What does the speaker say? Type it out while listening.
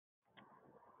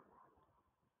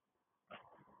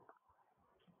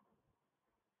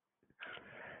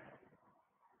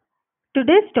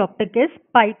Today's topic is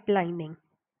pipelining.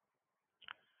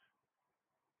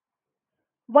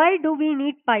 Why do we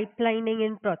need pipelining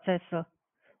in processor?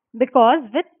 Because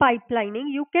with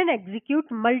pipelining you can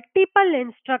execute multiple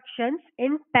instructions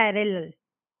in parallel.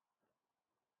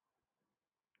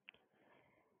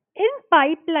 In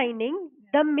pipelining,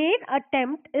 the main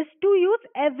attempt is to use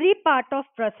every part of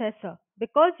processor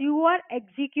because you are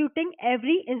executing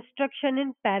every instruction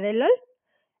in parallel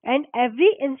and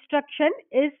every instruction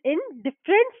is in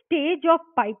different stage of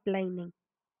pipelining.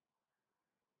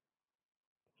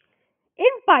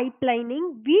 In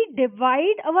pipelining, we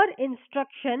divide our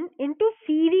instruction into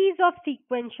series of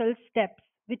sequential steps,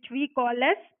 which we call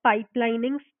as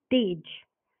pipelining stage.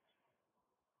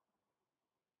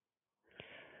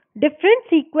 Different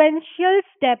sequential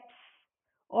steps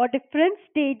or different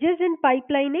stages in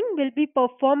pipelining will be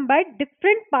performed by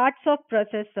different parts of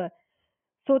processor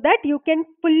so that you can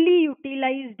fully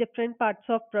utilize different parts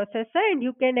of processor and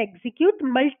you can execute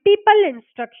multiple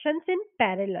instructions in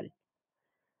parallel.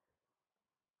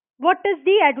 What is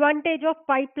the advantage of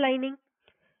pipelining?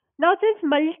 Now, since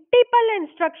multiple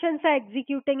instructions are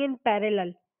executing in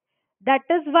parallel, that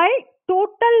is why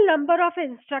total number of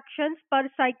instructions per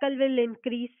cycle will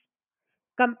increase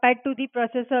compared to the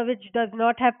processor which does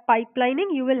not have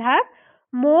pipelining. You will have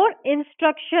more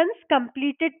instructions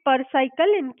completed per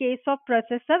cycle in case of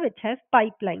processor which has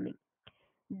pipelining.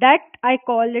 That I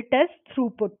call it as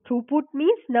throughput. Throughput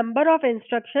means number of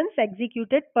instructions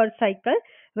executed per cycle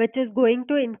which is going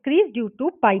to increase due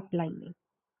to pipelining.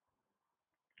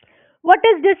 What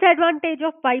is disadvantage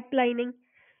of pipelining?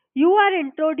 You are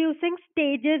introducing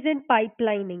stages in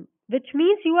pipelining, which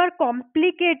means you are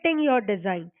complicating your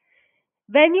design.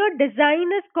 When your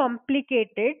design is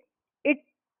complicated, it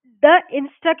the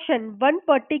instruction, one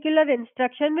particular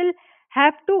instruction will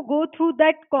have to go through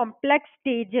that complex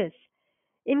stages.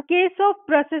 In case of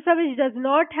processor which does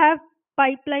not have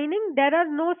pipelining, there are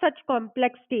no such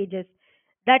complex stages.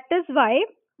 That is why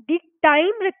the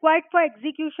time required for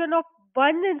execution of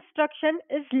one instruction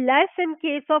is less in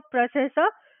case of processor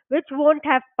which won't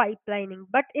have pipelining.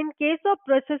 But in case of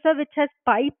processor which has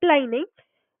pipelining,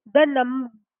 the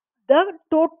the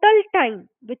total time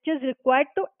which is required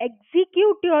to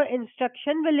execute your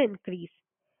instruction will increase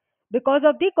because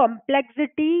of the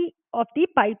complexity of the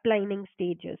pipelining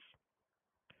stages.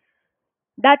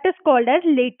 That is called as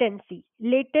latency.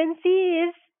 Latency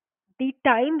is the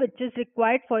time which is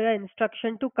required for your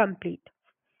instruction to complete,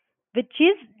 which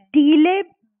is delay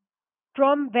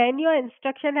from when your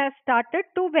instruction has started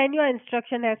to when your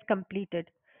instruction has completed.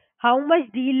 How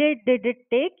much delay did it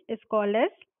take is called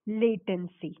as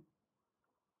latency.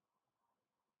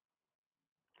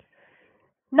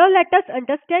 Now let us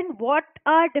understand what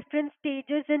are different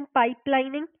stages in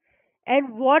pipelining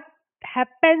and what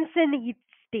happens in each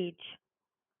stage.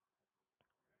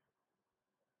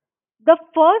 The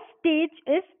first stage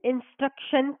is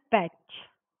instruction fetch.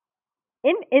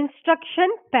 In instruction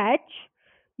fetch,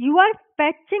 you are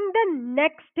fetching the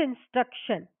next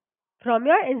instruction from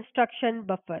your instruction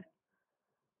buffer,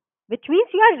 which means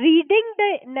you are reading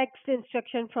the next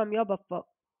instruction from your buffer.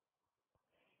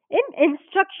 In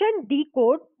instruction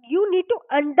decode, you need to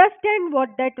understand what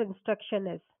that instruction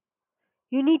is.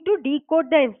 You need to decode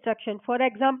the instruction. For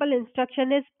example,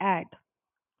 instruction is add.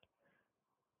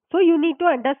 So you need to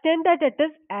understand that it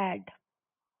is add.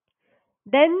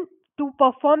 Then to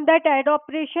perform that add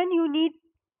operation, you need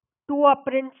two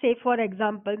operands, say for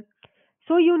example.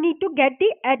 So you need to get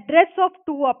the address of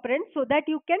two operands so that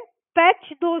you can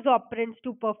fetch those operands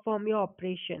to perform your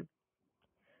operation.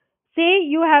 Say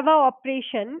you have a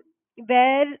operation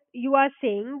where you are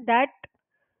saying that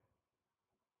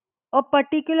a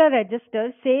particular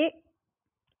register, say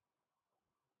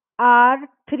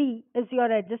R3 is your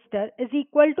register, is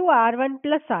equal to R1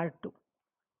 plus R2.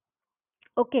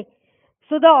 Okay.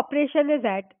 So the operation is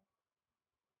add.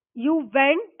 You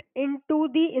went into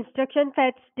the instruction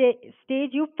fetch stage,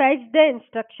 you fetched the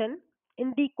instruction.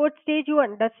 In decode stage, you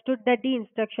understood that the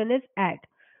instruction is add.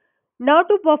 Now,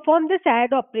 to perform this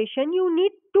add operation, you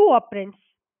need two operands,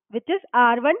 which is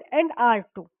R1 and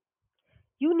R2.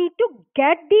 You need to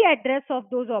get the address of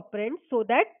those operands so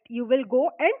that you will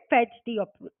go and fetch the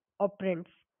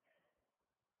operands.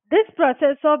 This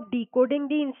process of decoding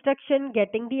the instruction,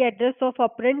 getting the address of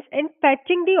operands, and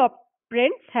fetching the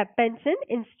operands happens in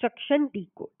instruction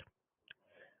decode.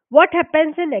 What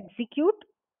happens in execute?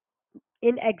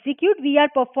 In execute, we are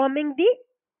performing the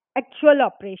actual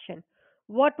operation.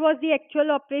 What was the actual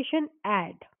operation?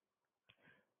 Add.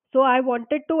 So I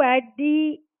wanted to add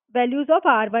the values of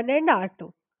R1 and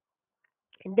R2.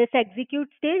 In this execute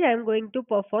stage, I am going to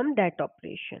perform that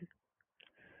operation.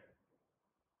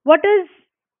 What is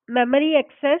Memory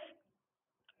access.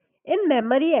 In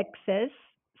memory access,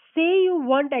 say you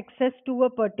want access to a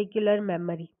particular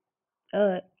memory.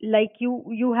 Like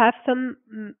you have some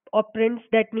operands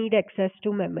that need access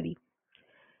to memory.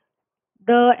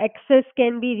 The access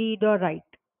can be read or write.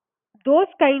 Those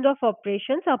kind of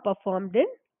operations are performed in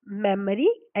memory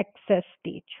access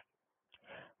stage.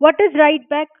 What is write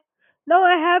back? Now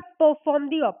I have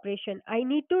performed the operation. I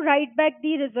need to write back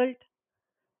the result.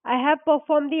 I have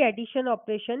performed the addition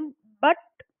operation, but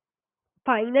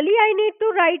finally I need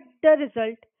to write the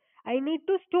result. I need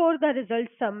to store the result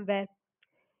somewhere.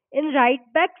 In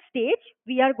write back stage,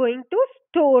 we are going to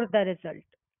store the result,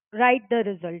 write the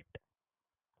result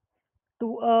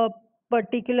to a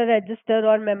particular register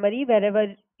or memory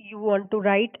wherever you want to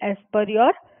write as per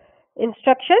your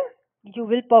instruction. You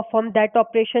will perform that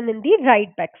operation in the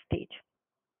write back stage.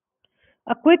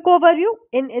 A quick overview: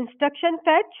 in instruction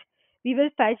fetch, we will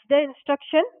fetch the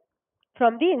instruction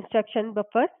from the instruction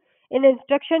buffer. In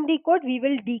instruction decode, we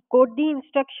will decode the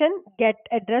instruction, get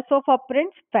address of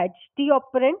operands, fetch the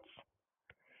operands.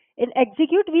 In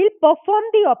execute, we'll perform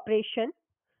the operation.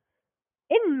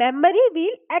 In memory,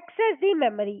 we'll access the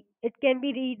memory. It can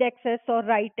be read access or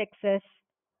write access.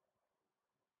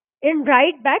 In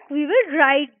write back, we will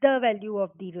write the value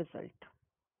of the result.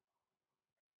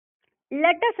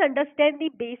 Let us understand the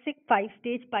basic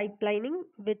five-stage pipelining,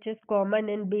 which is common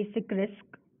in basic RISC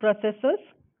processors.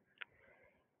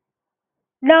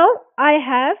 Now, I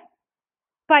have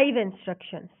five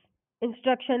instructions.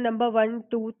 Instruction number 1,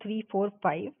 2, 3, 4,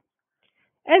 5.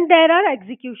 And there are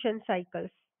execution cycles.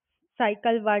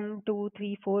 Cycle 1, 2,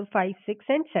 3, 4, 5, 6,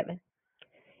 and 7.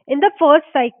 In the first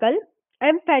cycle, I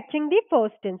am fetching the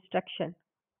first instruction.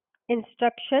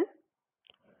 Instruction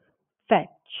fetch.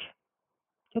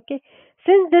 Okay.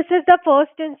 Since this is the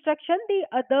first instruction, the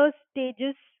other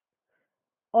stages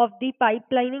of the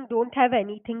pipelining don't have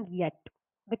anything yet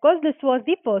because this was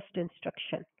the first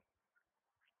instruction.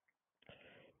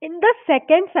 In the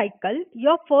second cycle,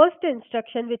 your first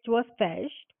instruction which was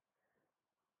fetched,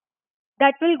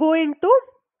 that will go into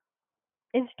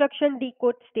instruction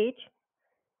decode stage,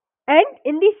 and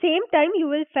in the same time you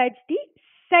will fetch the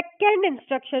second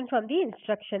instruction from the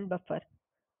instruction buffer.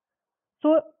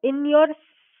 So in your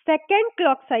second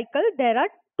clock cycle, there are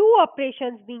two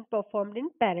operations being performed in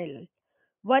parallel.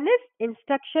 One is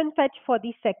instruction fetch for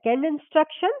the second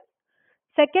instruction.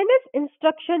 Second is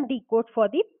instruction decode for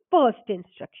the first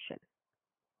instruction.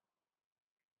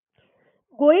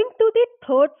 Going to the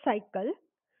third cycle,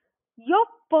 your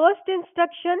first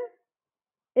instruction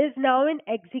is now in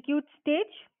execute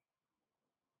stage.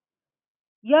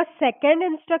 Your second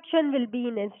instruction will be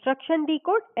in instruction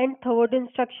decode, and third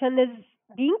instruction is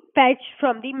being fetched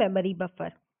from the memory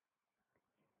buffer.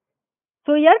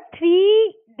 So here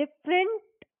three different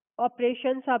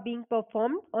operations are being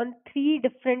performed on three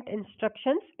different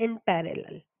instructions in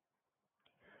parallel.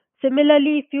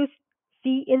 Similarly, if you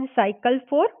see in cycle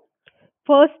 4,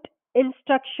 first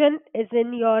instruction is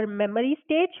in your memory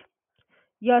stage.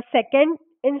 Your second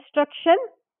instruction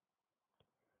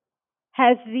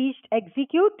has reached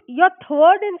execute. Your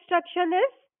third instruction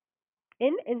is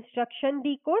in instruction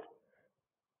decode,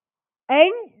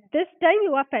 and this time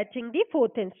you are fetching the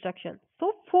fourth instruction.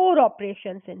 So four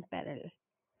operations in parallel.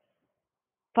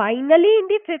 Finally, in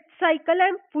the fifth cycle, I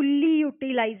am fully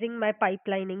utilizing my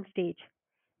pipelining stage.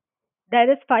 There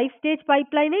is five-stage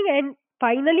pipelining, and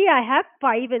finally I have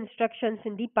five instructions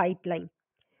in the pipeline.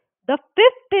 The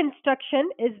fifth instruction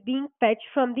is being fetched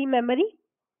from the memory.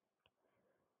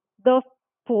 The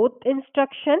fourth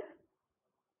instruction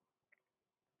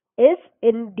is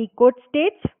in decode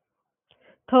stage.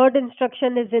 Third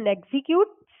instruction is in execute.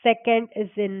 Second is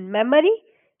in memory.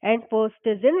 And first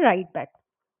is in write back.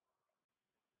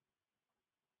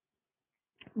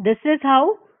 This is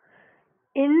how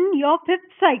in your fifth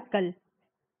cycle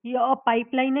your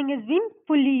pipelining is being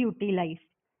fully utilized.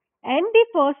 And the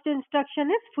first instruction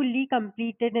is fully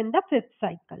completed in the fifth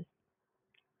cycle.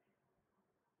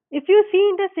 If you see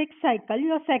in the sixth cycle,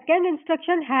 your second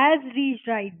instruction has reached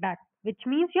write back, which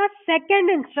means your second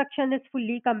instruction is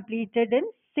fully completed in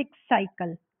sixth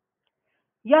cycle.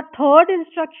 Your third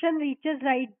instruction reaches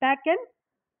write back in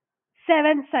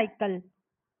seventh cycle,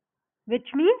 which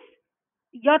means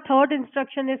your third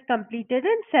instruction is completed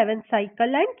in seventh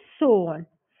cycle, and so on.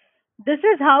 This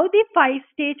is how the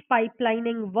five-stage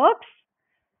pipelining works,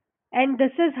 and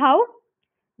this is how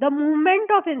the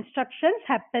movement of instructions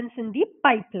happens in the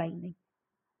pipelining.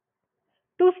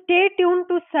 To stay tuned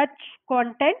to such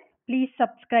content, please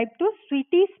subscribe to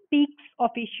Sweetie Speaks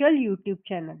official YouTube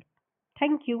channel.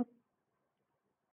 Thank you.